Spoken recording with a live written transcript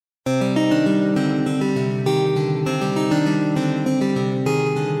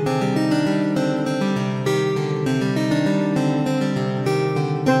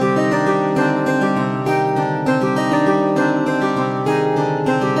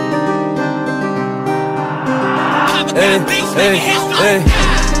Hey.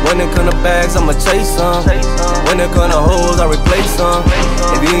 When it come to bags, I'ma chase some. When it come to hoes, I replace some.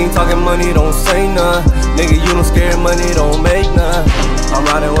 If you ain't talking money, don't say none. Nigga, you don't scare money, don't make none. I'm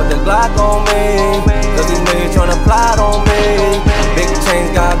riding with the Glock on me, cause these niggas tryna plot on me. Big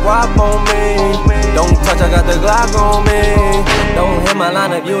chains got guap on me. Don't touch, I got the Glock on me. Don't hit my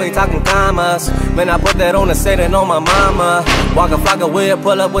line if you ain't talking commas. Man, I put that on the setting on my mama. Walk a flock of whip,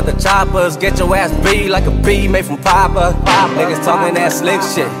 pull up with the choppers. Get your ass beat like a bee made from Papa. Niggas talking that slick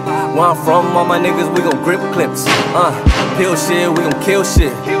shit. Where I'm from, all my niggas, we gon' grip clips. Pill shit, we gon' kill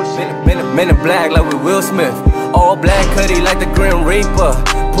shit. Men in black like we Will Smith. All black hoodie like the Grim Reaper.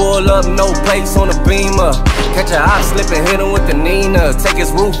 Pull up, no plates on the Beamer. Catch a hop, slip and hit him with the Nina. Take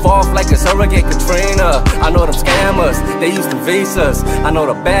his roof off like it's Hurricane Katrina. I know them scammers, they used to visas. I know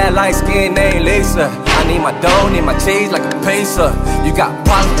the bad light skin, they ain't Lisa. I need my dough, need my cheese like a pacer. You got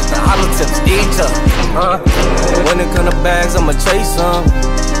problems with the hollow tips, eat ya. When it come to bags, I'ma chase some.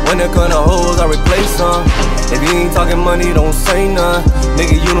 When it come to hoes, I replace some. If you ain't talking money, don't say none.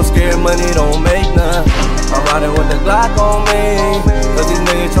 Nigga, you don't scare money, don't make none. I'm riding with the Glock on me, cause these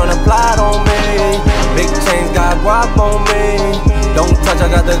niggas tryna plot on me. Big chains got guap on me. Don't touch,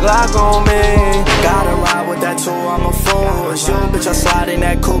 I got the Glock on me. Gotta ride with that tool, I'm a fool. It's you, bitch, I slide in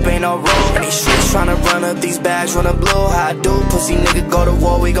that coupe, ain't no rule. And these streets tryna run up these bags, run a blue. How I do, pussy nigga, go to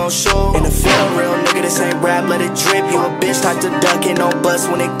war, we gon' shoot. In the field, real nigga, this ain't rap, let it drip. You a bitch, type to duck it, no bust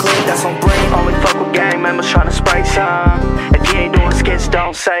when it click, that's on brand. Only fuck with gang members tryna spray some. If you ain't doing skits,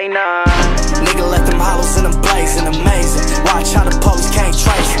 don't say none. Nigga left them hollows in them blazing, amazing. Watch how the police can't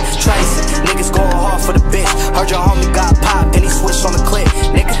trace it, trace it. Niggas going hard for the bitch. Heard your homie got popped, then he switched on the clip.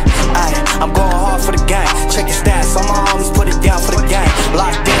 Nigga, ayy, I'm going hard for the gang. Check your stats, all my homies put it down for the gang.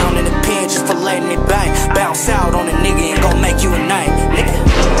 Locked down in the pen just for letting it bang. Bounce out on a nigga, ain't gon' make you a name, nigga.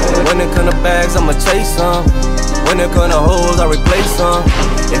 When it come to bags, I'ma chase some. When it come to hoes, I replace some.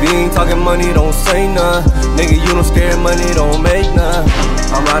 If you ain't talking money, don't say none. Nigga, you don't scare money, don't make none.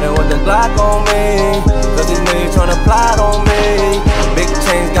 I'm riding with the Glock on me, cause these niggas tryna plot on me. Big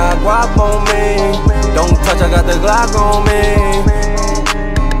chains got guap on me. Don't touch, I got the Glock on me.